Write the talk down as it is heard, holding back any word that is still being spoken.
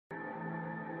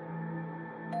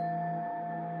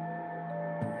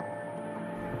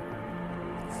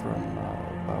from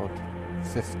about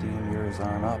 15 years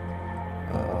on up,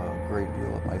 a great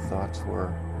deal of my thoughts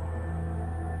were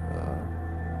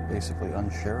basically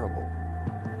unshareable.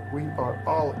 We are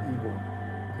all evil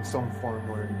in some form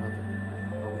or another.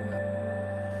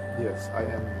 Yes, I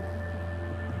am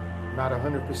not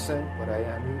 100%, but I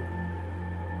am evil.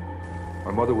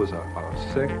 My mother was a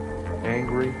sick,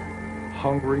 angry,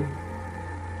 hungry,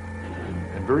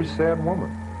 and very sad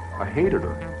woman. I hated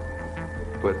her,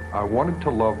 but I wanted to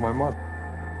love my mother.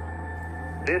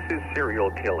 This is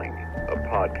Serial Killing, a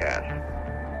podcast.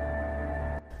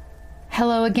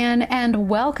 Hello again, and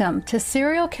welcome to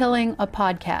Serial Killing, a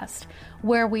podcast,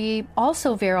 where we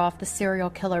also veer off the serial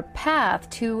killer path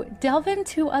to delve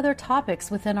into other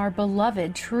topics within our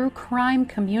beloved true crime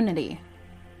community.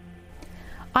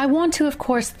 I want to, of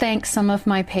course, thank some of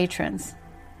my patrons.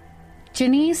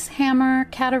 Janice, Hammer,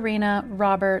 Katarina,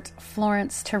 Robert,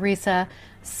 Florence, Teresa,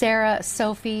 Sarah,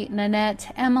 Sophie,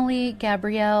 Nanette, Emily,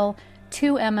 Gabrielle,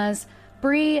 two Emmas,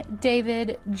 Bree,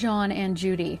 David, John, and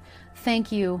Judy.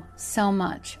 Thank you so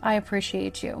much. I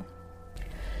appreciate you.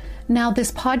 Now,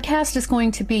 this podcast is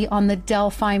going to be on the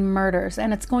Delphi murders,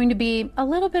 and it's going to be a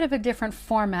little bit of a different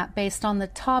format based on the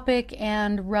topic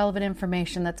and relevant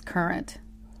information that's current.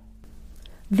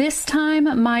 This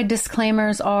time, my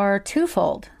disclaimers are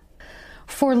twofold.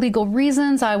 For legal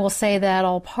reasons, I will say that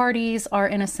all parties are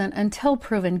innocent until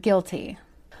proven guilty.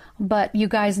 But you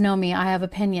guys know me, I have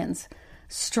opinions.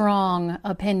 Strong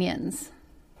opinions.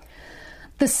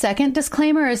 The second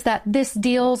disclaimer is that this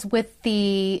deals with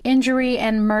the injury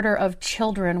and murder of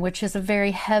children, which is a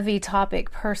very heavy topic,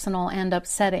 personal and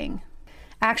upsetting.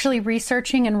 Actually,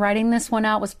 researching and writing this one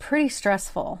out was pretty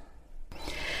stressful.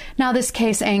 Now, this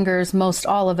case angers most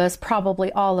all of us,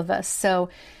 probably all of us, so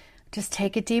just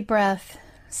take a deep breath,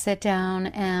 sit down,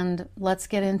 and let's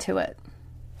get into it.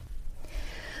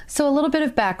 So a little bit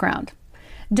of background.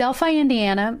 Delphi,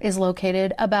 Indiana is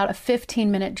located about a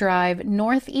 15-minute drive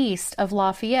northeast of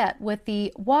Lafayette, with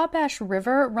the Wabash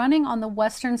River running on the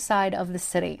western side of the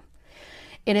city.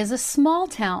 It is a small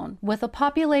town with a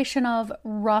population of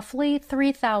roughly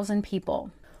 3,000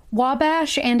 people.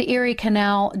 Wabash and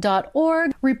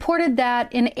ErieCanal.org reported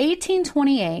that in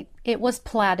 1828, it was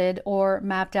platted or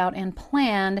mapped out and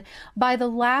planned by the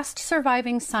last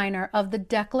surviving signer of the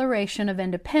Declaration of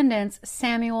Independence,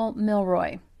 Samuel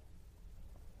Milroy.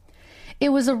 It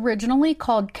was originally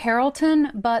called Carrollton,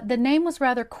 but the name was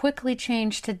rather quickly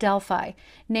changed to Delphi,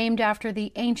 named after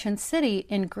the ancient city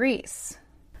in Greece.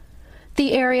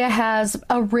 The area has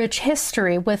a rich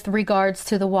history with regards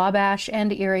to the Wabash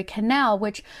and Erie Canal,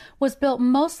 which was built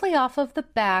mostly off of the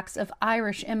backs of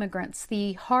Irish immigrants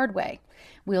the hard way,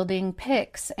 wielding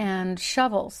picks and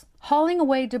shovels, hauling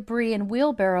away debris in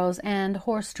wheelbarrows and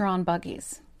horse-drawn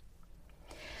buggies.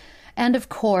 And of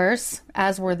course,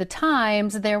 as were the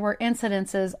times, there were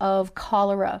incidences of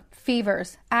cholera,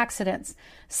 fevers, accidents,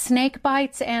 snake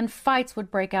bites, and fights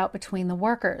would break out between the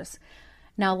workers.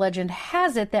 Now, legend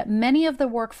has it that many of the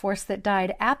workforce that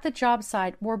died at the job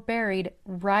site were buried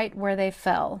right where they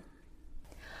fell.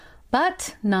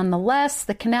 But nonetheless,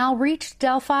 the canal reached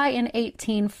Delphi in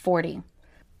 1840.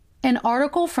 An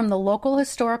article from the local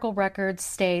historical records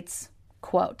states,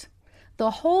 quote, "The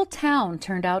whole town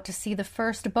turned out to see the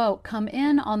first boat come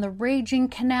in on the raging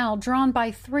canal drawn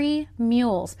by 3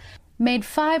 mules, made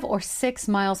 5 or 6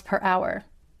 miles per hour."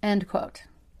 End quote.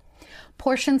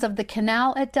 Portions of the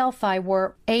canal at Delphi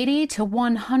were 80 to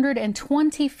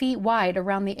 120 feet wide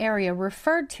around the area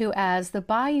referred to as the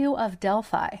Bayou of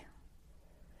Delphi.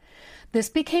 This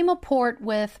became a port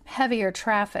with heavier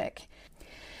traffic.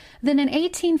 Then in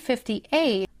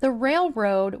 1858, the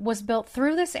railroad was built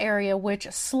through this area, which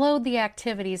slowed the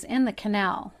activities in the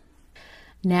canal.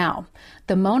 Now,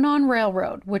 the Monon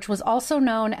Railroad, which was also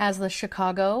known as the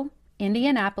Chicago,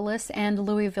 Indianapolis, and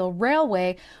Louisville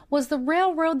Railway, was the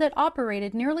railroad that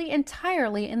operated nearly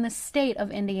entirely in the state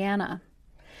of Indiana.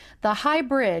 The High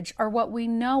Bridge, or what we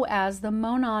know as the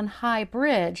Monon High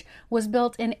Bridge, was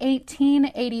built in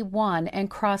 1881 and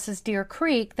crosses Deer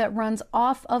Creek that runs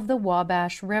off of the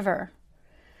Wabash River.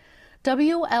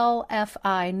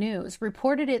 WLFI News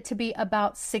reported it to be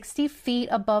about 60 feet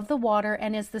above the water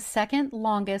and is the second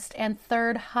longest and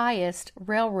third highest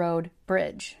railroad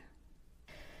bridge.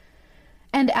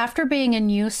 And after being in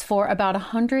use for about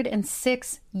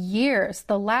 106 years,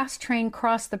 the last train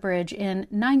crossed the bridge in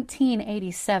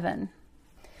 1987.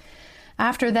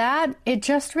 After that, it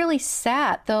just really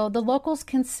sat, though the locals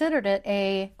considered it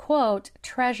a, quote,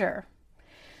 treasure.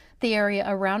 The area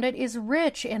around it is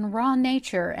rich in raw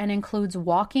nature and includes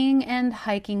walking and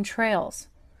hiking trails.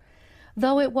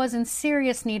 Though it was in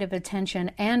serious need of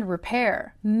attention and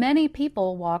repair, many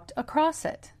people walked across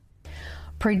it.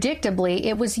 Predictably,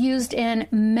 it was used in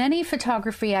many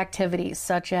photography activities,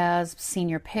 such as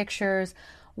senior pictures,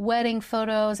 wedding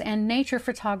photos, and nature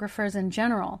photographers in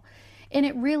general. And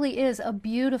it really is a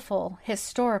beautiful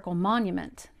historical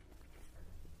monument.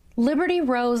 Liberty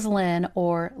Rose Lynn,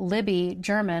 or Libby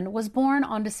German, was born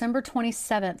on December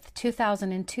 27,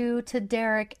 2002, to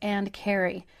Derek and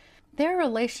Carrie. Their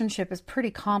relationship is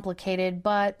pretty complicated,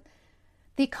 but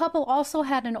the couple also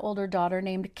had an older daughter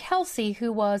named Kelsey,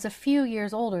 who was a few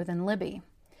years older than Libby.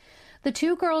 The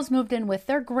two girls moved in with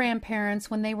their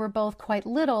grandparents when they were both quite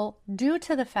little, due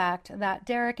to the fact that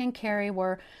Derek and Carrie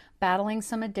were battling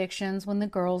some addictions when the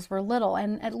girls were little,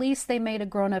 and at least they made a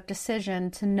grown-up decision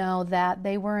to know that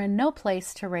they were in no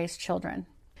place to raise children.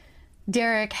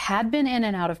 Derek had been in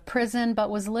and out of prison, but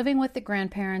was living with the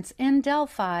grandparents in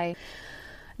Delphi.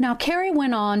 Now, Carrie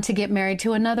went on to get married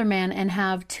to another man and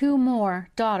have 2 more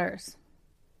daughters.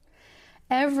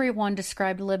 Everyone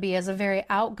described Libby as a very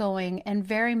outgoing and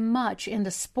very much into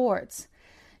sports.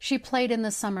 She played in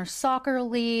the summer soccer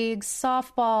leagues,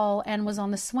 softball, and was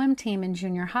on the swim team in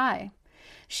junior high.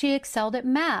 She excelled at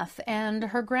math, and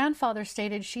her grandfather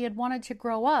stated she had wanted to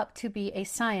grow up to be a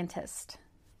scientist.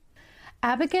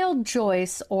 Abigail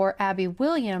Joyce, or Abby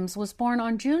Williams, was born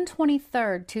on June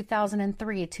 23,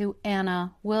 2003, to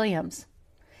Anna Williams.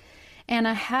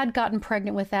 Anna had gotten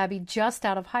pregnant with Abby just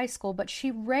out of high school, but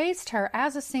she raised her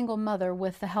as a single mother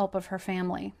with the help of her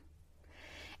family.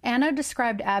 Anna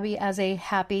described Abby as a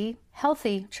happy,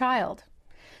 healthy child.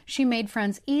 She made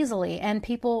friends easily, and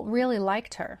people really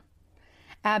liked her.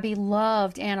 Abby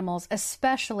loved animals,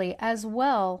 especially as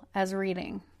well as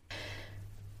reading.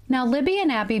 Now, Libby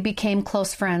and Abby became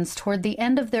close friends toward the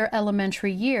end of their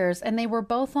elementary years, and they were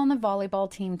both on the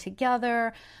volleyball team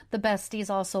together. The besties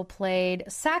also played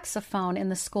saxophone in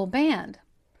the school band.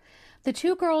 The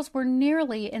two girls were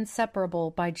nearly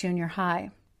inseparable by junior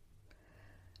high.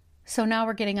 So now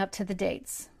we're getting up to the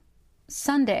dates.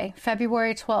 Sunday,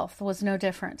 February 12th, was no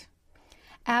different.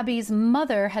 Abby's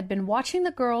mother had been watching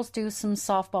the girls do some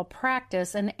softball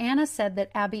practice, and Anna said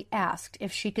that Abby asked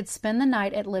if she could spend the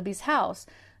night at Libby's house,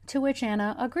 to which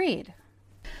Anna agreed.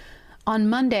 On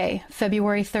Monday,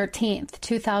 February 13th,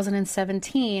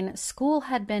 2017, school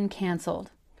had been canceled.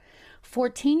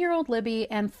 14-year-old Libby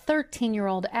and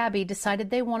 13-year-old Abby decided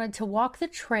they wanted to walk the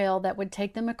trail that would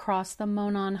take them across the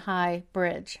Monon High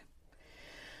Bridge.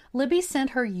 Libby sent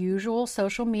her usual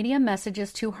social media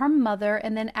messages to her mother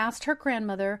and then asked her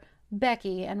grandmother,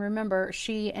 Becky, and remember,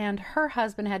 she and her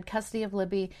husband had custody of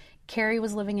Libby. Carrie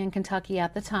was living in Kentucky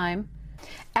at the time,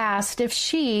 asked if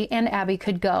she and Abby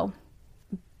could go.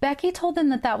 Becky told them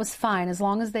that that was fine as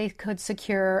long as they could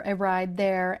secure a ride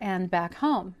there and back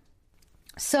home.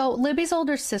 So Libby's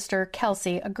older sister,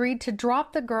 Kelsey, agreed to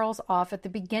drop the girls off at the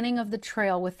beginning of the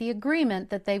trail with the agreement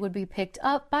that they would be picked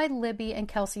up by Libby and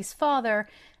Kelsey's father,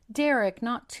 Derek,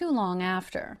 not too long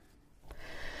after.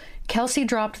 Kelsey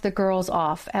dropped the girls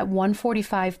off at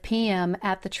 1:45 p.m.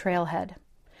 at the trailhead.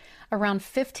 Around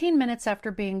 15 minutes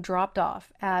after being dropped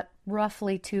off at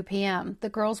roughly 2 p.m., the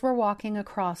girls were walking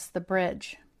across the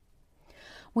bridge.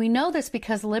 We know this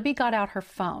because Libby got out her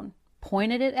phone,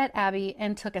 pointed it at Abby,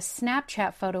 and took a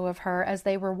Snapchat photo of her as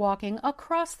they were walking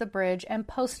across the bridge and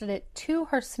posted it to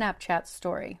her Snapchat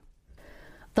story.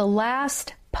 The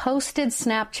last posted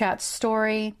Snapchat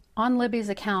story on Libby's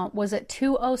account was at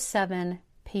 2:07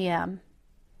 p.m.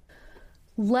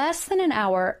 Less than an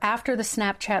hour after the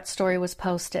Snapchat story was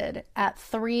posted, at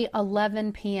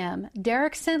 3:11 p.m.,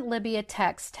 Derek sent Libby a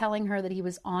text telling her that he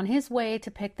was on his way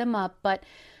to pick them up, but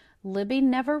Libby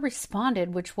never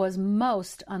responded, which was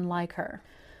most unlike her.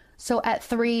 So at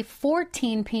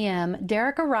 3:14 p.m.,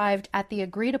 Derek arrived at the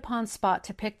agreed-upon spot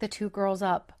to pick the two girls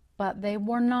up, but they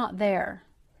were not there.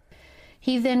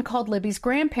 He then called Libby's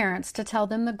grandparents to tell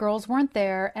them the girls weren't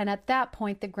there, and at that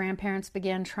point the grandparents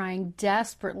began trying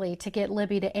desperately to get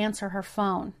Libby to answer her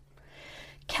phone.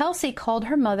 Kelsey called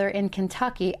her mother in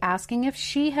Kentucky asking if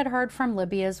she had heard from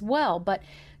Libby as well, but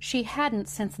she hadn't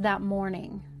since that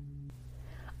morning.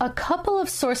 A couple of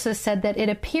sources said that it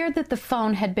appeared that the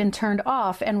phone had been turned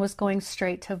off and was going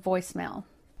straight to voicemail.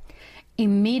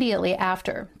 Immediately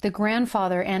after, the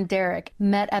grandfather and Derek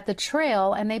met at the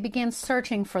trail and they began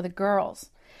searching for the girls.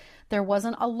 There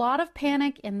wasn't a lot of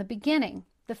panic in the beginning.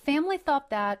 The family thought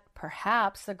that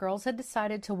perhaps the girls had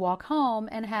decided to walk home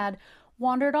and had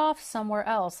wandered off somewhere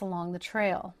else along the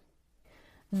trail.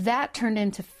 That turned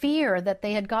into fear that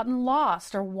they had gotten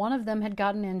lost or one of them had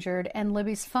gotten injured and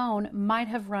Libby's phone might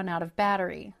have run out of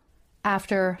battery.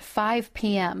 After 5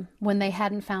 p.m., when they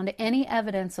hadn't found any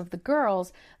evidence of the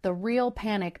girls, the real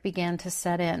panic began to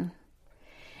set in.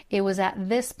 It was at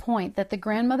this point that the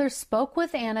grandmother spoke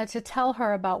with Anna to tell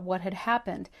her about what had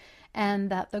happened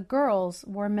and that the girls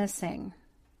were missing.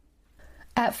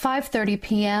 At 5:30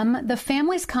 p.m., the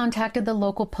families contacted the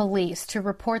local police to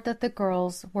report that the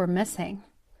girls were missing.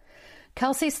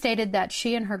 Kelsey stated that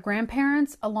she and her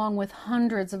grandparents, along with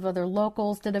hundreds of other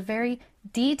locals, did a very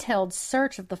detailed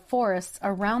search of the forests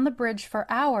around the bridge for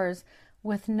hours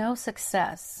with no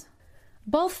success.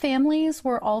 Both families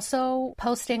were also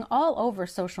posting all over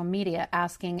social media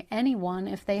asking anyone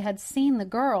if they had seen the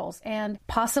girls and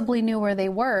possibly knew where they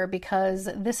were, because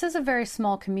this is a very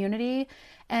small community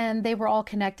and they were all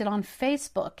connected on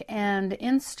Facebook and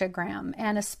Instagram,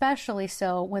 and especially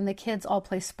so when the kids all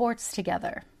play sports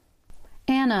together.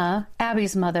 Anna,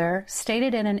 Abby's mother,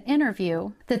 stated in an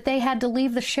interview that they had to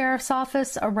leave the sheriff's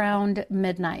office around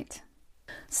midnight.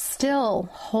 Still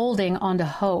holding on to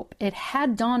hope, it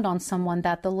had dawned on someone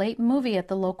that the late movie at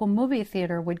the local movie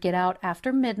theater would get out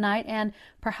after midnight, and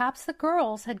perhaps the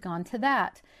girls had gone to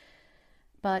that.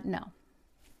 But no.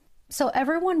 So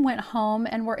everyone went home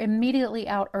and were immediately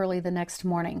out early the next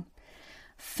morning.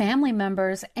 Family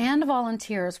members and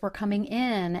volunteers were coming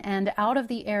in and out of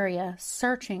the area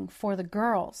searching for the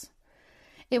girls.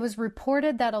 It was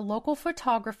reported that a local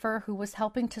photographer who was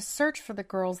helping to search for the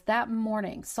girls that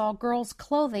morning saw girls'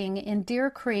 clothing in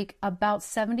Deer Creek about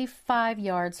 75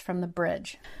 yards from the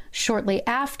bridge. Shortly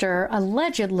after,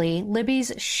 allegedly,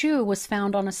 Libby's shoe was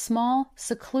found on a small,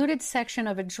 secluded section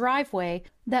of a driveway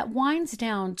that winds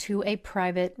down to a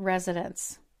private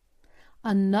residence.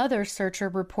 Another searcher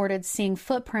reported seeing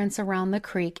footprints around the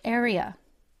creek area.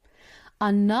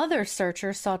 Another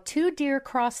searcher saw 2 deer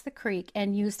cross the creek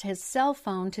and used his cell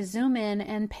phone to zoom in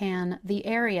and pan the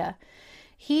area.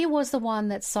 He was the one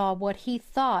that saw what he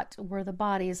thought were the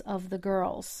bodies of the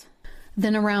girls.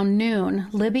 Then around noon,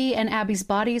 Libby and Abby's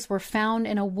bodies were found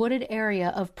in a wooded area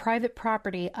of private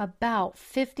property about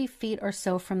 50 feet or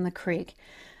so from the creek,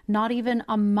 not even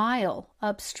a mile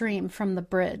upstream from the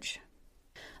bridge.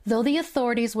 Though the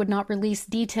authorities would not release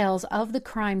details of the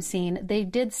crime scene, they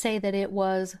did say that it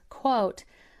was, quote,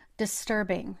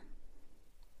 disturbing.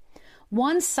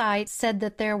 One site said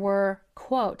that there were,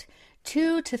 quote,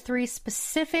 2 to 3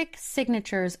 specific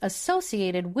signatures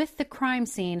associated with the crime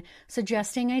scene,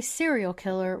 suggesting a serial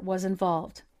killer was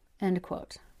involved, end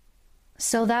quote.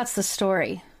 So that's the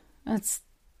story. That's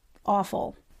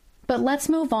awful. But let's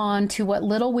move on to what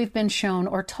little we've been shown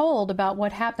or told about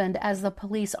what happened, as the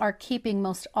police are keeping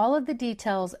most all of the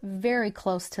details very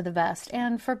close to the vest,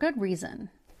 and for good reason.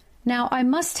 Now, I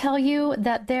must tell you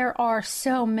that there are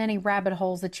so many rabbit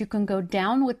holes that you can go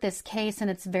down with this case, and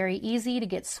it's very easy to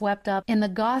get swept up in the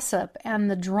gossip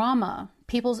and the drama,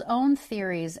 people's own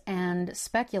theories and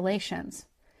speculations.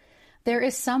 There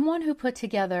is someone who put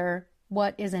together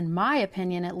what is, in my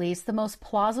opinion at least, the most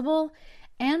plausible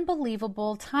and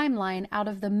believable timeline out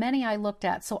of the many I looked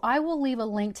at, so I will leave a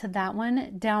link to that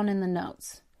one down in the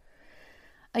notes.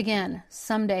 Again,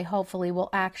 someday hopefully we'll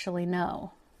actually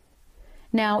know.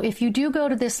 Now, if you do go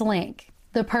to this link,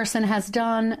 the person has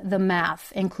done the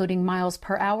math, including miles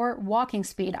per hour, walking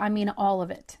speed, I mean all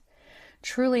of it.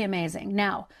 Truly amazing.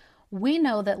 Now, we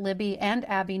know that Libby and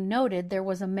Abby noted there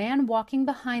was a man walking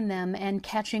behind them and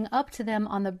catching up to them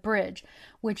on the bridge,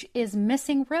 which is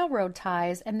missing railroad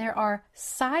ties, and there are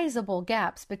sizable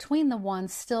gaps between the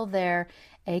ones still there,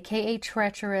 aka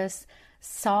treacherous,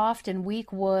 soft and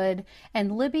weak wood,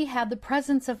 and Libby had the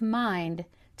presence of mind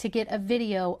to get a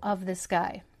video of this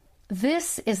guy.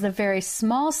 This is the very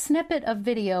small snippet of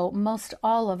video most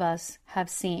all of us have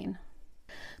seen.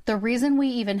 The reason we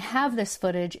even have this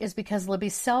footage is because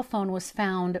Libby's cell phone was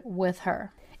found with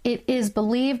her. It is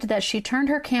believed that she turned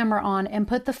her camera on and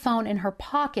put the phone in her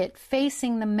pocket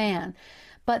facing the man,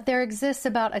 but there exists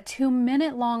about a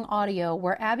 2-minute long audio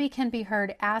where Abby can be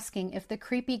heard asking if the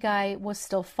creepy guy was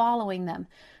still following them,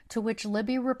 to which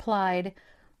Libby replied,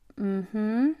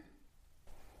 mm-hmm.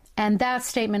 And that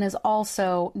statement is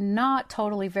also not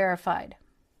totally verified.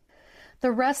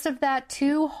 The rest of that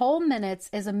 2 whole minutes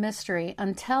is a mystery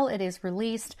until it is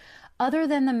released, other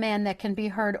than the man that can be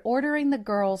heard ordering the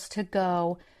girls to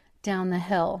go down the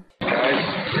hill.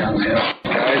 Guys, downhill.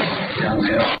 Guys,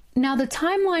 downhill. Now, the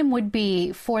timeline would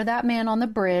be for that man on the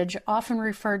bridge, often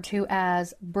referred to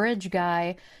as Bridge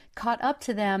Guy, caught up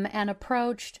to them and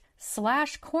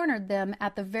approached/cornered them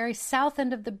at the very south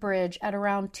end of the bridge at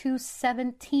around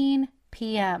 2:17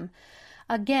 p.m.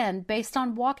 Again, based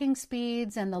on walking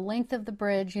speeds and the length of the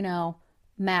bridge,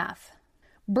 math.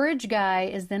 Bridge Guy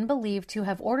is then believed to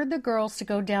have ordered the girls to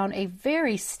go down a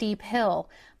very steep hill,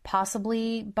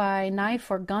 possibly by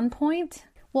knife or gunpoint.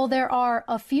 Well, there are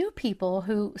a few people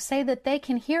who say that they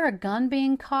can hear a gun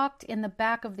being cocked in the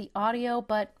back of the audio,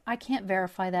 but I can't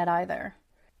verify that either.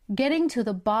 Getting to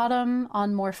the bottom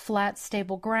on more flat,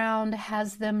 stable ground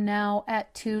has them now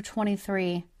at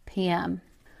 2:23 p.m.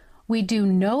 We do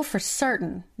know for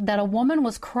certain that a woman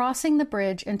was crossing the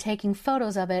bridge and taking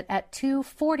photos of it at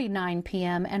 2:49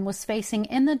 p.m. and was facing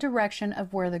in the direction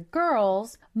of where the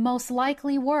girls most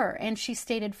likely were, and she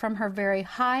stated from her very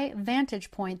high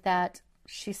vantage point that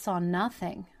she saw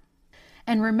nothing.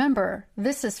 And remember,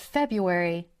 this is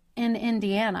February in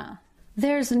Indiana.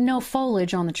 There's no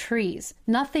foliage on the trees,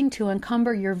 nothing to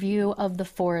encumber your view of the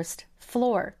forest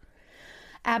floor.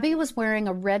 Abby was wearing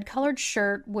a red-colored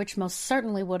shirt, which most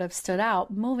certainly would have stood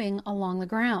out, moving along the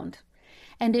ground.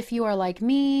 And if you are like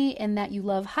me in that you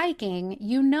love hiking,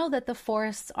 you know that the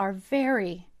forests are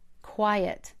very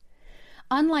quiet.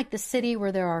 Unlike the city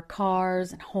where there are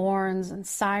cars and horns and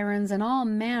sirens and all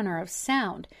manner of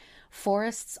sound,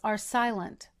 forests are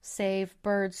silent, save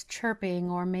birds chirping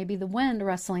or maybe the wind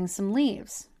rustling some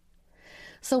leaves.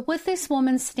 So with this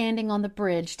woman standing on the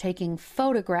bridge taking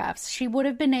photographs, she would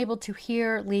have been able to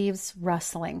hear leaves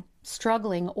rustling,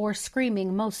 struggling, or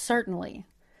screaming most certainly.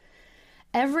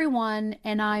 Everyone,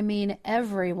 and I mean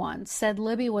everyone, said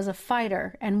Libby was a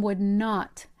fighter and would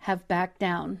not have backed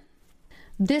down.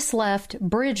 This left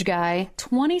Bridge Guy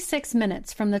 26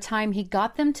 minutes from the time he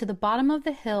got them to the bottom of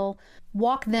the hill,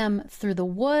 walked them through the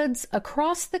woods,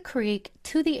 across the creek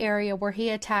to the area where he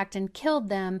attacked and killed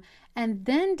them, and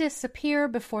then disappear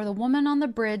before the woman on the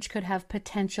bridge could have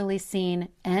potentially seen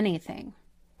anything.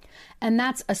 And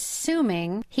that's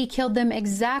assuming he killed them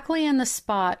exactly in the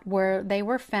spot where they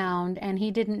were found and he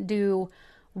didn't do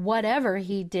whatever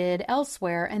he did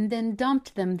elsewhere and then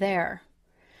dumped them there.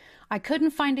 I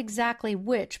couldn't find exactly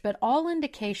which, but all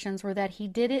indications were that he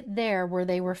did it there where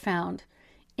they were found,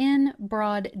 in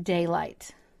broad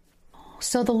daylight.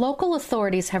 So the local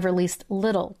authorities have released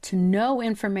little to no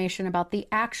information about the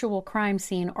actual crime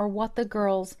scene or what the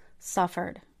girls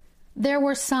suffered. There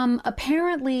were some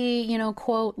apparently,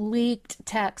 quote, leaked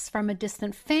texts from a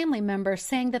distant family member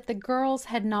saying that the girls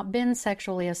had not been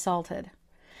sexually assaulted.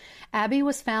 Abby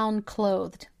was found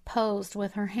clothed, posed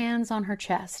with her hands on her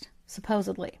chest,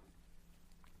 supposedly.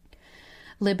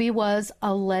 Libby was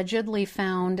allegedly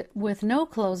found with no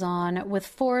clothes on, with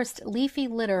forest leafy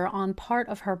litter on part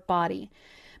of her body,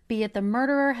 be it the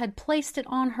murderer had placed it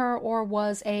on her or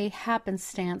was a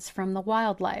happenstance from the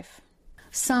wildlife.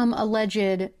 Some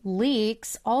alleged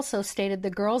leaks also stated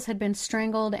the girls had been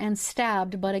strangled and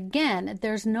stabbed, but again,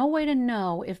 there's no way to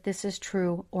know if this is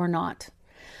true or not.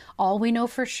 All we know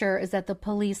for sure is that the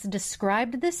police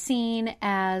described the scene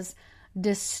as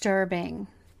disturbing.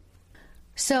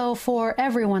 So for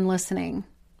everyone listening,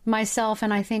 myself,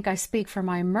 and I think I speak for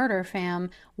my murder fam,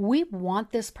 we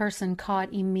want this person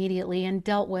caught immediately and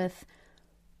dealt with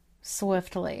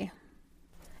swiftly.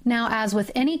 Now, as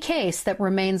with any case that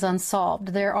remains unsolved,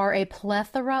 there are a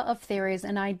plethora of theories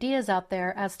and ideas out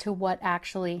there as to what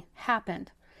actually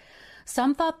happened.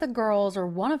 Some thought the girls or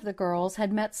one of the girls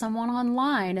had met someone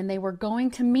online and they were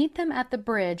going to meet them at the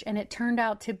bridge, and it turned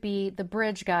out to be the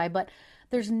bridge guy, but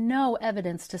there's no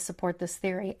evidence to support this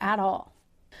theory at all.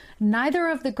 Neither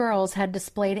of the girls had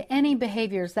displayed any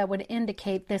behaviors that would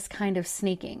indicate this kind of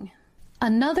sneaking.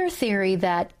 Another theory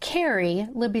that Carrie,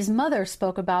 Libby's mother,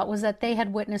 spoke about was that they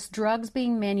had witnessed drugs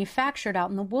being manufactured out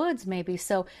in the woods, maybe,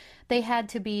 so they had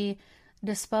to be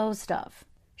disposed of.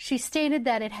 She stated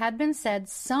that it had been said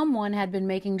someone had been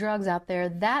making drugs out there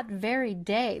that very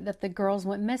day that the girls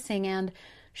went missing, and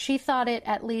she thought it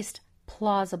at least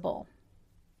plausible.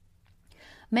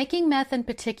 Making meth in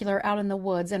particular out in the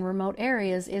woods and remote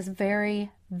areas is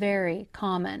very, very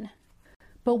common.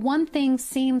 But one thing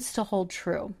seems to hold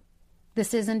true.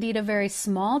 This is indeed a very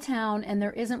small town and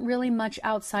there isn't really much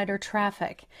outsider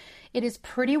traffic. It is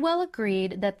pretty well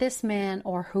agreed that this man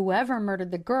or whoever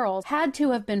murdered the girls had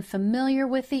to have been familiar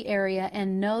with the area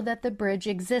and know that the bridge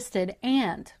existed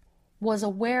and was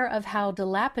aware of how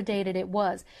dilapidated it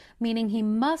was, meaning he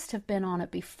must have been on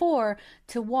it before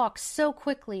to walk so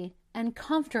quickly and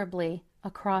comfortably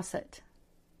across it.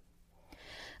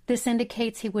 This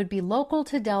indicates he would be local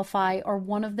to Delphi or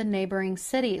one of the neighboring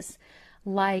cities,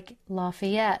 like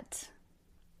Lafayette.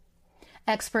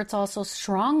 Experts also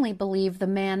strongly believe the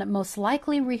man most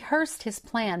likely rehearsed his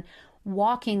plan,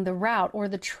 walking the route or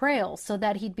the trail so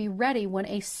that he'd be ready when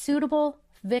a suitable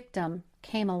victim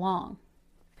came along.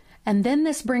 And then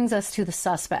this brings us to the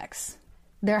suspects.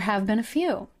 There have been a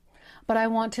few, but I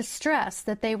want to stress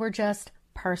that they were just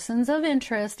persons of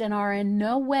interest and are in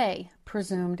no way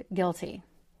presumed guilty.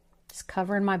 Just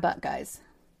covering my butt, guys.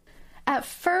 At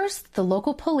first, the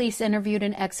local police interviewed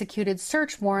and executed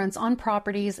search warrants on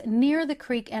properties near the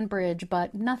creek and bridge,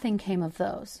 but nothing came of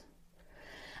those.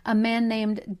 A man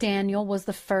named Daniel was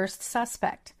the first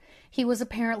suspect. He was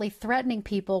apparently threatening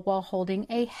people while holding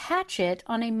a hatchet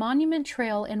on a monument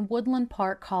trail in Woodland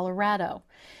Park, Colorado.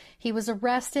 He was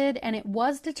arrested, and it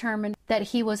was determined that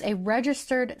he was a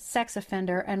registered sex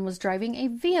offender and was driving a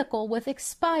vehicle with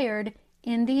expired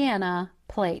Indiana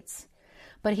plates.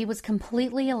 But he was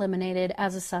completely eliminated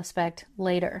as a suspect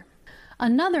later.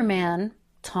 Another man,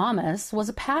 Thomas, was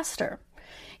a pastor.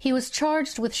 He was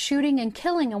charged with shooting and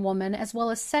killing a woman as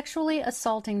well as sexually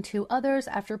assaulting two others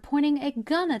after pointing a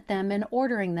gun at them and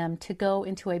ordering them to go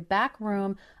into a back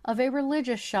room of a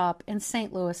religious shop in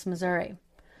St. Louis, Missouri.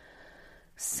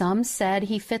 Some said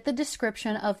he fit the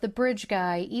description of the bridge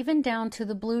guy, even down to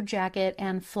the blue jacket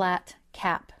and flat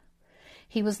cap.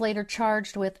 He was later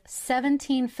charged with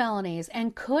 17 felonies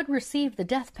and could receive the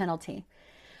death penalty.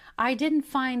 I didn't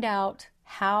find out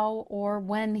how or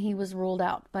when he was ruled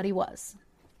out, but he was.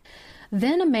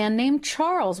 Then a man named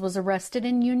Charles was arrested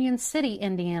in Union City,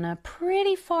 Indiana,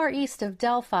 pretty far east of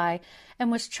Delphi, and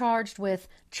was charged with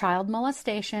child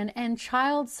molestation and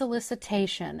child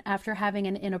solicitation after having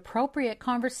an inappropriate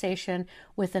conversation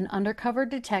with an undercover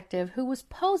detective who was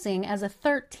posing as a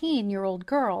 13-year-old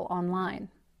girl online.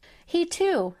 He,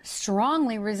 too,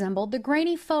 strongly resembled the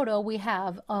grainy photo we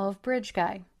have of Bridge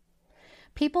Guy.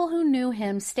 People who knew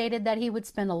him stated that he would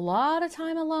spend a lot of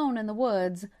time alone in the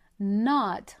woods,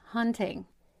 not hunting.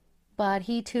 But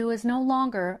he, too, is no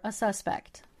longer a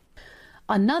suspect.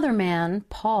 Another man,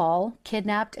 Paul,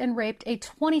 kidnapped and raped a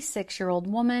 26-year-old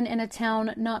woman in a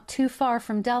town not too far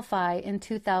from Delphi in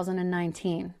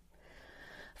 2019.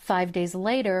 5 days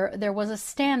later, there was a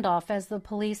standoff as the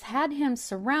police had him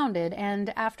surrounded,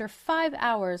 and after 5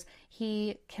 hours,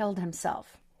 he killed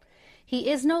himself. He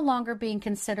is no longer being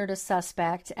considered a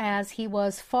suspect, as he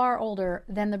was far older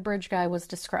than the bridge guy was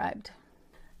described.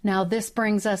 Now, this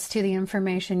brings us to the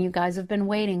information you guys have been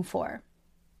waiting for.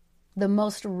 The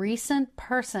most recent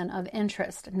person of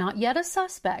interest, not yet a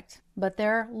suspect, but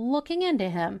they're looking into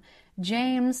him,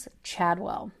 James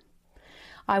Chadwell.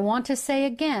 I want to say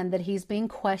again that he's being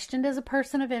questioned as a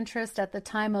person of interest at the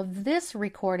time of this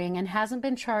recording and hasn't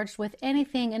been charged with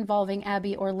anything involving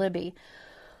Abby or Libby.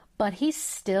 But he's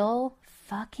still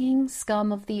fucking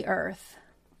scum of the earth.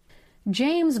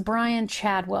 James Brian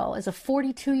Chadwell is a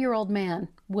 42-year-old man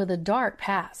with a dark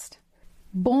past.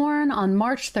 Born on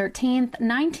March 13,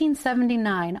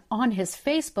 1979, on his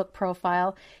Facebook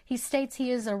profile, he states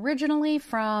he is originally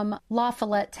from La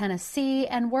Follette, Tennessee,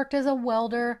 and worked as a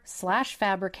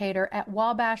welder/fabricator at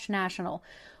Wabash National,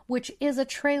 which is a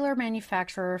trailer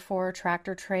manufacturer for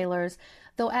tractor trailers,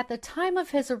 though at the time of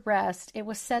his arrest, it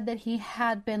was said that he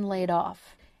had been laid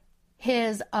off.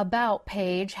 His About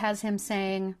page has him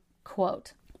saying,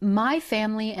 quote, "My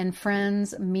family and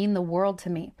friends mean the world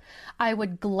to me. I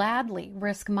would gladly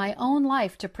risk my own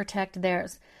life to protect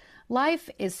theirs. Life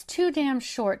is too damn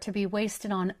short to be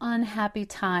wasted on unhappy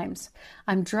times.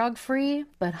 I'm drug-free,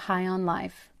 but high on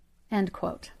life." End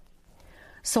quote.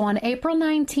 So on April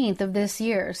 19th of this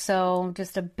year, so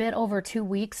just a bit over 2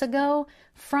 weeks ago,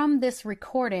 from this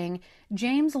recording,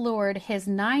 James lured his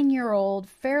 9-year-old,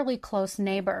 fairly close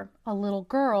neighbor, a little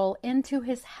girl, into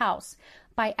his house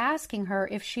by asking her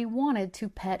if she wanted to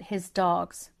pet his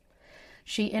dogs.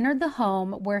 She entered the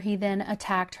home, where he then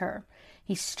attacked her.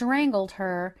 He strangled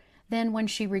her. Then, when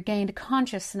she regained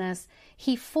consciousness,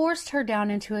 he forced her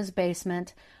down into his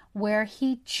basement, where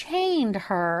he chained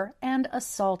her and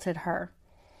assaulted her.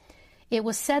 It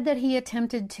was said that he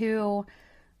attempted to,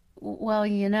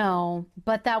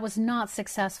 but that was not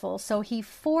successful, so he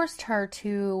forced her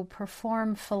to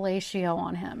perform fellatio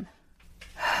on him.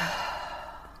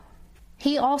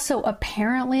 He also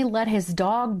apparently let his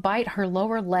dog bite her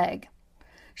lower leg.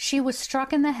 She was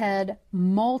struck in the head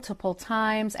multiple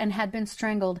times and had been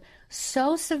strangled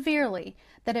so severely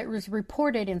that it was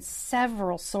reported in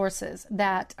several sources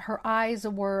that her eyes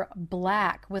were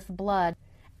black with blood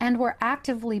and were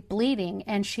actively bleeding,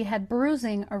 and she had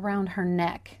bruising around her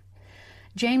neck.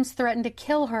 James threatened to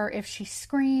kill her if she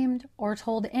screamed or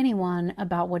told anyone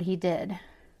about what he did.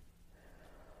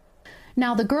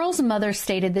 Now, the girl's mother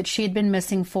stated that she had been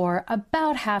missing for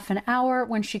about half an hour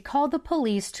when she called the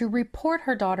police to report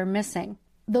her daughter missing.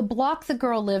 The block the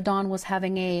girl lived on was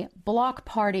having a block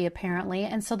party, apparently,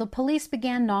 and so the police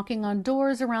began knocking on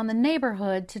doors around the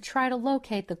neighborhood to try to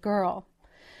locate the girl.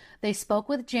 They spoke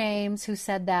with James, who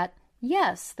said that,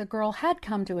 yes, the girl had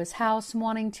come to his house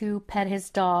wanting to pet his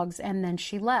dogs, and then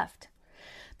she left.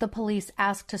 The police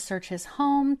asked to search his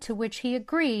home, to which he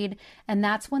agreed, and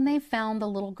that's when they found the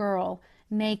little girl,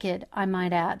 naked, I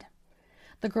might add.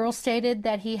 The girl stated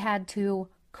that he had to,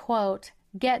 quote,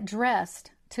 get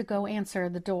dressed to go answer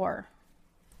the door.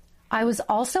 I was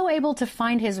also able to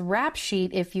find his rap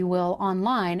sheet, if you will,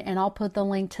 online, and I'll put the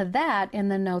link to that in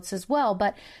the notes as well.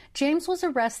 But James was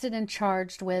arrested and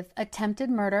charged with attempted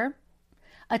murder,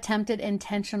 attempted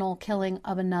intentional killing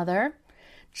of another,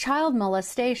 child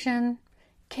molestation,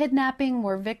 kidnapping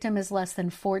where victim is less than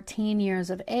 14 years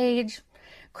of age,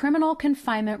 criminal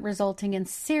confinement resulting in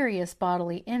serious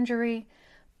bodily injury,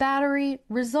 battery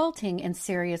resulting in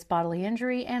serious bodily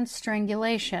injury, and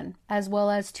strangulation, as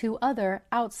well as 2 other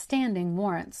outstanding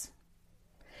warrants.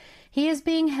 He is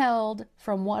being held,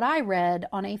 from what I read,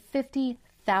 on a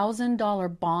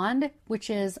 $50,000 bond, which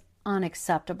is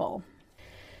unacceptable.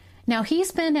 Now,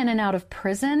 he's been in and out of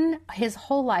prison his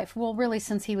whole life, well, really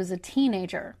since he was a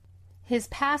teenager. His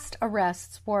past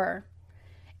arrests were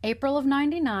April of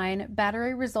 99,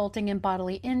 battery resulting in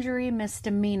bodily injury,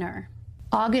 misdemeanor.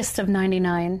 August of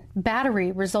 99,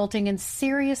 battery resulting in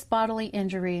serious bodily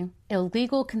injury,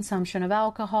 illegal consumption of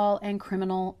alcohol, and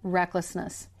criminal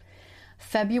recklessness.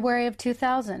 February of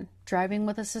 2000, driving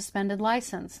with a suspended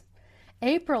license.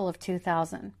 April of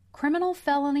 2000, criminal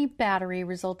felony battery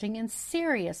resulting in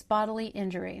serious bodily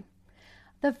injury.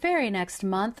 The very next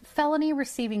month, felony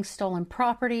receiving stolen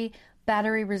property,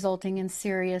 battery resulting in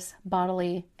serious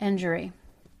bodily injury.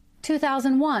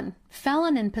 2001,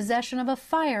 felon in possession of a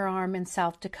firearm in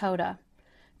South Dakota.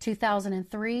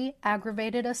 2003,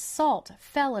 aggravated assault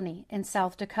felony in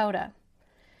South Dakota.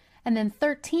 And then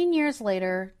 13 years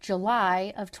later,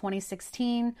 July of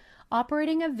 2016,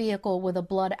 operating a vehicle with a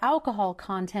blood alcohol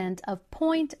content of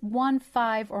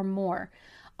 0.15 or more,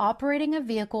 operating a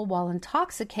vehicle while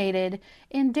intoxicated,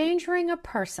 endangering a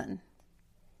person.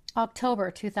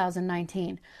 October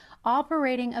 2019,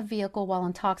 operating a vehicle while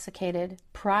intoxicated,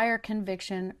 prior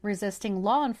conviction, resisting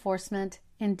law enforcement,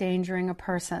 endangering a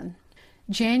person.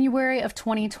 January of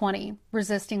 2020,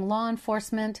 resisting law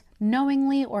enforcement,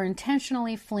 knowingly or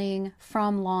intentionally fleeing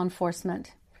from law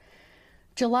enforcement.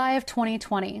 July of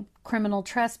 2020, criminal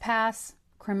trespass,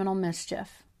 criminal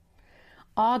mischief.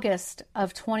 August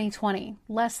of 2020,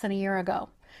 less than a year ago,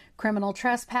 criminal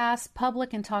trespass,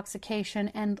 public intoxication,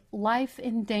 and life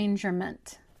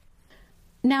endangerment.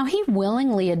 Now, he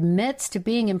willingly admits to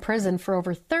being in prison for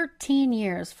over 13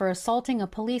 years for assaulting a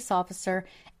police officer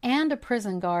and a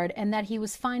prison guard, and that he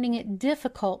was finding it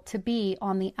difficult to be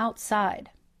on the outside.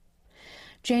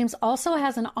 James also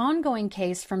has an ongoing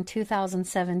case from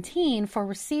 2017 for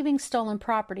receiving stolen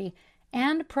property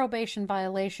and probation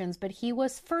violations, but he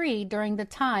was free during the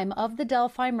time of the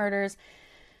Delphi murders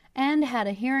and had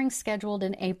a hearing scheduled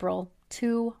in April,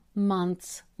 2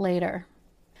 months later.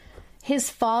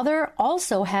 His father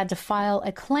also had to file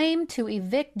a claim to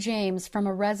evict James from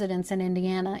a residence in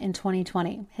Indiana in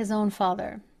 2020, his own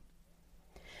father.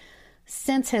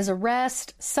 Since his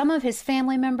arrest, some of his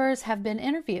family members have been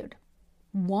interviewed.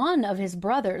 One of his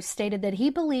brothers stated that he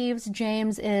believes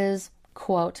James is,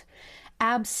 quote,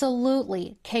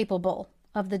 absolutely capable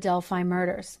of the Delphi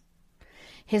murders.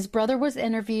 His brother was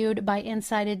interviewed by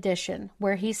Inside Edition,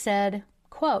 where he said,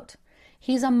 quote,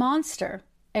 he's a monster.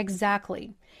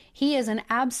 Exactly. He is an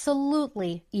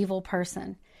absolutely evil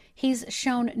person. He's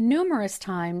shown numerous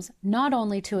times, not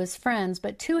only to his friends,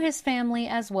 but to his family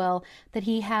as well, that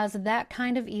he has that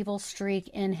kind of evil streak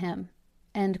in him.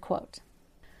 End quote.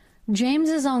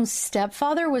 James's own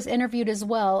stepfather was interviewed as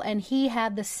well, and he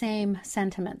had the same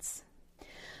sentiments.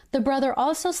 The brother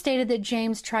also stated that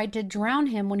James tried to drown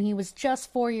him when he was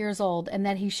just 4 years old, and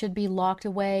that he should be locked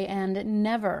away and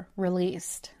never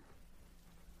released.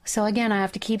 So again, I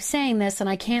have to keep saying this, and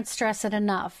I can't stress it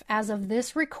enough. As of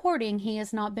this recording, he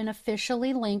has not been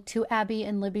officially linked to Abby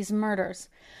and Libby's murders.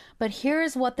 But here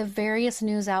is what the various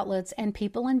news outlets and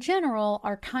people in general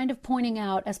are kind of pointing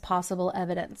out as possible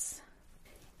evidence.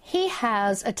 He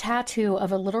has a tattoo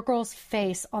of a little girl's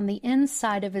face on the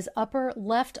inside of his upper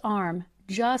left arm,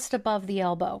 just above the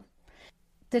elbow.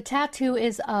 The tattoo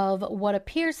is of what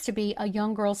appears to be a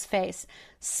young girl's face,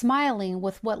 smiling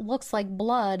with what looks like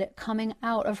blood coming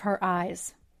out of her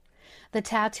eyes. The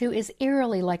tattoo is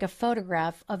eerily like a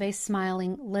photograph of a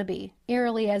smiling Libby,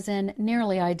 eerily as in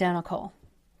nearly identical.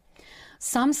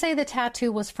 Some say the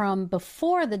tattoo was from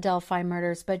before the Delphi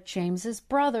murders, but James's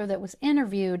brother that was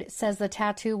interviewed says the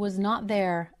tattoo was not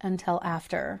there until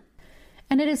after.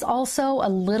 And it is also a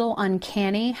little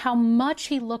uncanny how much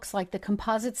he looks like the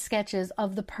composite sketches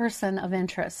of the person of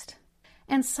interest.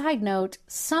 And side note,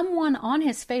 someone on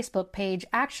his Facebook page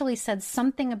actually said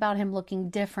something about him looking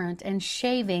different and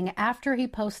shaving after he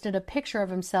posted a picture of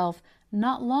himself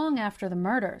not long after the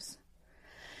murders.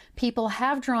 People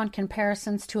have drawn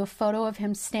comparisons to a photo of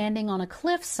him standing on a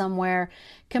cliff somewhere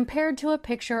compared to a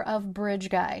picture of Bridge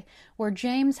Guy, where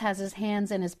James has his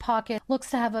hands in his pocket,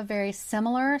 looks to have a very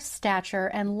similar stature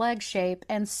and leg shape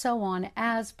and so on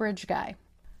as Bridge Guy.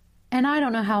 And I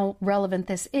don't know how relevant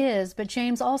this is, but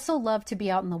James also loved to be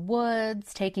out in the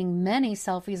woods, taking many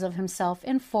selfies of himself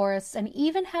in forests, and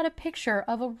even had a picture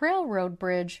of a railroad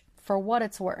bridge for what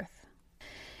it's worth.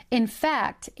 In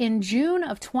fact, in June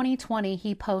of 2020,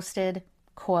 he posted,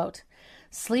 quote,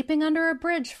 "Sleeping under a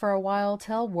bridge for a while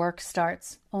till work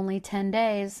starts. Only 10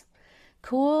 days.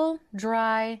 Cool,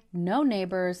 dry, no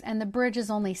neighbors, and the bridge is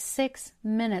only 6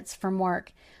 minutes from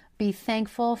work. Be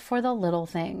thankful for the little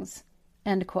things."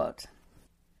 End quote.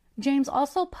 James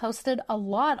also posted a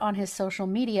lot on his social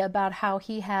media about how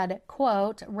he had,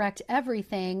 quote, "wrecked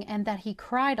everything," and that he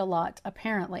cried a lot,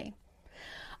 apparently.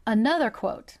 Another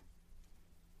quote,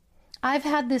 "I've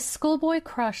had this schoolboy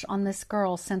crush on this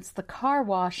girl since the car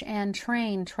wash and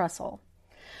train trestle.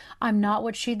 I'm not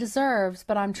what she deserves,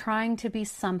 but I'm trying to be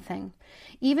something.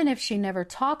 Even if she never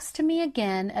talks to me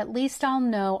again, at least I'll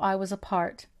know I was a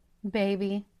part.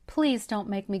 Baby, please don't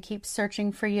make me keep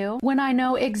searching for you when I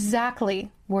know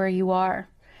exactly where you are.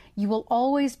 You will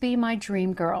always be my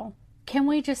dream girl. Can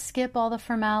we just skip all the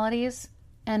formalities?"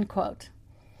 End quote.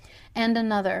 And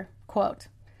another quote,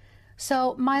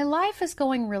 "So my life is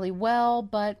going really well,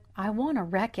 but I want to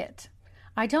wreck it.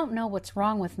 I don't know what's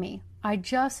wrong with me. I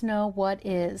just know what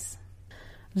is.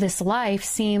 This life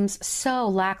seems so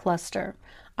lackluster.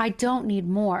 I don't need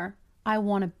more. I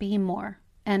want to be more."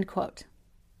 End quote.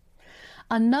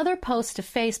 Another post to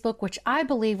Facebook, which I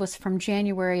believe was from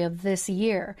January of this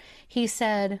year, he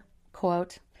said,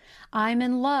 quote, "I'm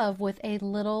in love with a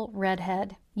little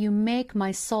redhead. You make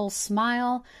my soul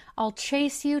smile. I'll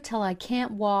chase you till I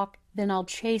can't walk, then I'll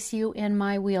chase you in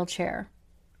my wheelchair."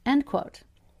 End quote.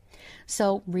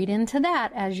 So read into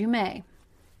that as you may.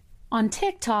 On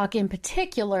TikTok in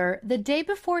particular, the day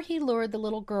before he lured the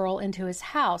little girl into his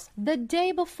house, the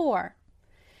day before,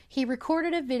 he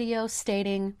recorded a video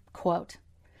stating, quote,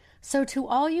 "So to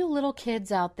all you little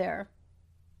kids out there,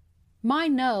 my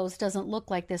nose doesn't look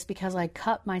like this because I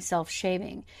cut myself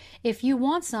shaving. If you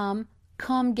want some,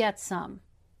 come get some.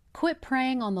 Quit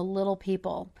preying on the little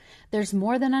people. There's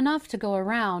more than enough to go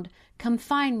around. Come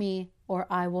find me or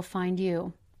I will find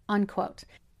you." Unquote.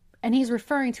 And he's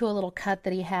referring to a little cut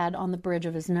that he had on the bridge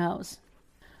of his nose.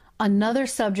 Another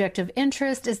subject of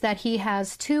interest is that he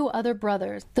has 2 other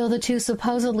brothers, though the 2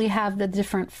 supposedly have the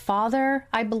different father,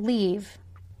 I believe.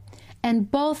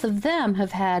 And both of them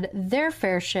have had their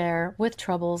fair share with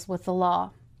troubles with the law.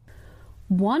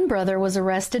 One brother was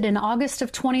arrested in August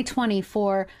of 2020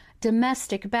 for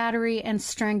domestic battery and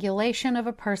strangulation of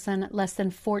a person less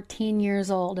than 14 years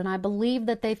old, and I believe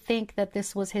that they think that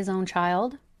this was his own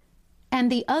child. And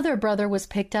the other brother was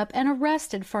picked up and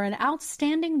arrested for an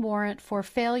outstanding warrant for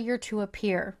failure to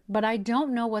appear, but I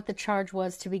don't know what the charge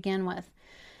was to begin with.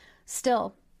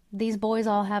 Still, these boys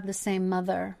all have the same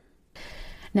mother.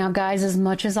 Now, guys, as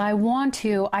much as I want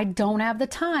to, I don't have the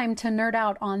time to nerd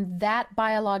out on that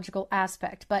biological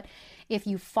aspect. But if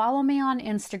you follow me on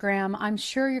Instagram, I'm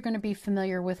sure you're going to be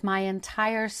familiar with my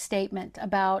entire statement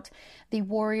about the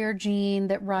warrior gene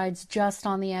that rides just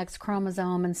on the X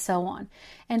chromosome and so on.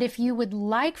 And if you would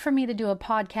like for me to do a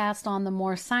podcast on the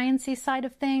more sciencey side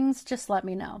of things, just let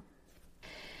me know.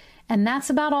 And that's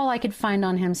about all I could find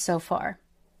on him so far.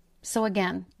 So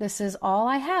again, this is all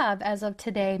I have as of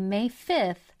today, May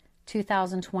 5th,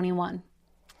 2021.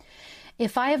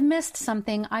 If I have missed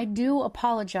something, I do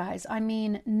apologize. I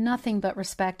mean nothing but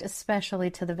respect,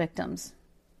 especially to the victims.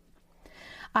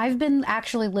 I've been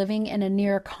actually living in a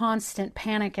near constant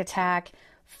panic attack,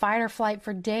 fight or flight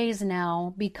for days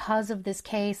now because of this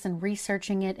case and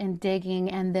researching it and digging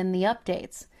and then the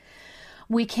updates.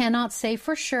 We cannot say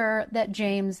for sure that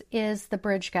James is the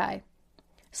bridge guy.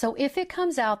 So if it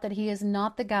comes out that he is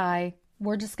not the guy,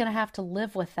 we're just going to have to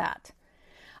live with that.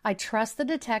 I trust the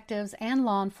detectives and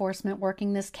law enforcement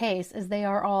working this case as they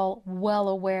are all well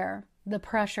aware the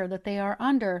pressure that they are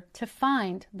under to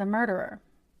find the murderer.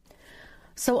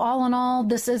 So all in all,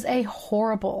 this is a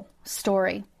horrible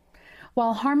story.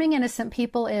 While harming innocent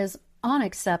people is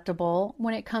unacceptable,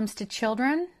 when it comes to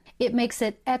children, it makes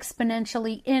it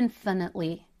exponentially,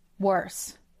 infinitely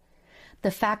worse. The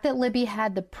fact that Libby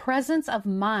had the presence of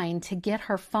mind to get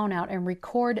her phone out and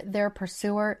record their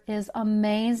pursuer is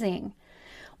amazing.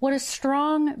 What a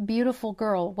strong, beautiful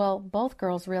girl. Well, both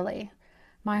girls, really.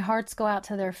 My hearts go out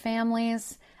to their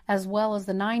families, as well as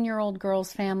the 9-year-old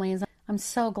girl's families. I'm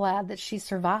so glad that she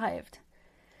survived.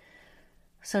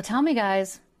 So tell me,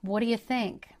 guys, what do you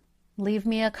think? Leave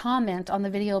me a comment on the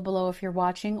video below if you're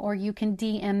watching, or you can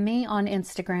DM me on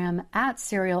Instagram at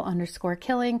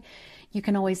serial_killing. You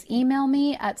can always email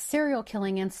me at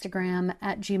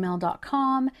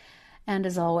serialkillinginstagram@gmail.com. And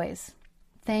as always,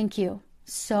 thank you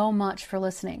so much for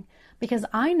listening, because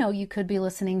I know you could be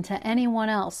listening to anyone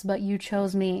else, but you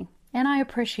chose me, and I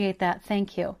appreciate that.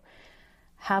 Thank you.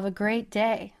 Have a great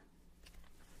day.